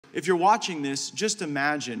if you're watching this, just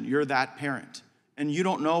imagine you're that parent and you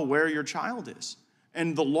don't know where your child is.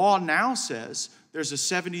 And the law now says there's a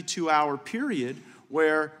 72-hour period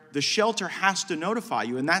where the shelter has to notify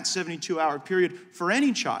you. And that 72-hour period for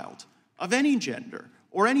any child of any gender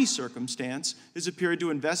or any circumstance is a period to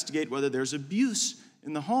investigate whether there's abuse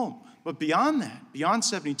in the home. But beyond that, beyond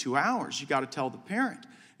 72 hours, you got to tell the parent.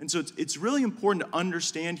 And so it's really important to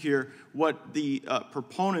understand here what the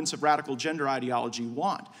proponents of radical gender ideology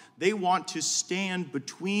want. They want to stand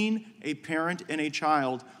between a parent and a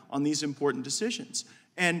child on these important decisions.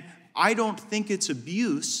 And I don't think it's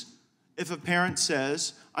abuse if a parent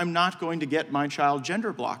says, I'm not going to get my child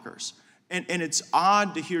gender blockers. And it's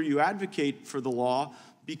odd to hear you advocate for the law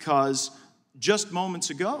because just moments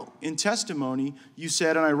ago in testimony, you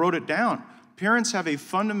said, and I wrote it down, parents have a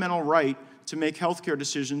fundamental right to make healthcare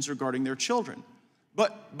decisions regarding their children.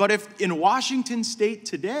 But if in Washington state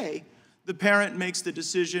today, the parent makes the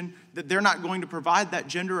decision that they're not going to provide that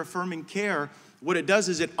gender-affirming care, what it does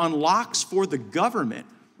is it unlocks for the government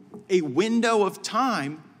a window of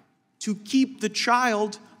time to keep the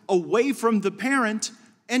child away from the parent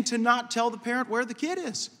and to not tell the parent where the kid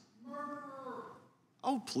is.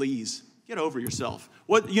 Oh, please, get over yourself.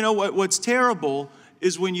 What's terrible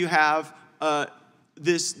is when you have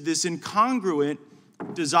this incongruent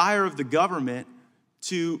desire of the government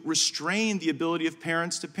to restrain the ability of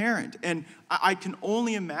parents to parent. And I can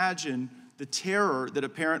only imagine the terror that a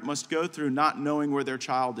parent must go through not knowing where their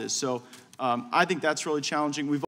child is. So I think that's really challenging.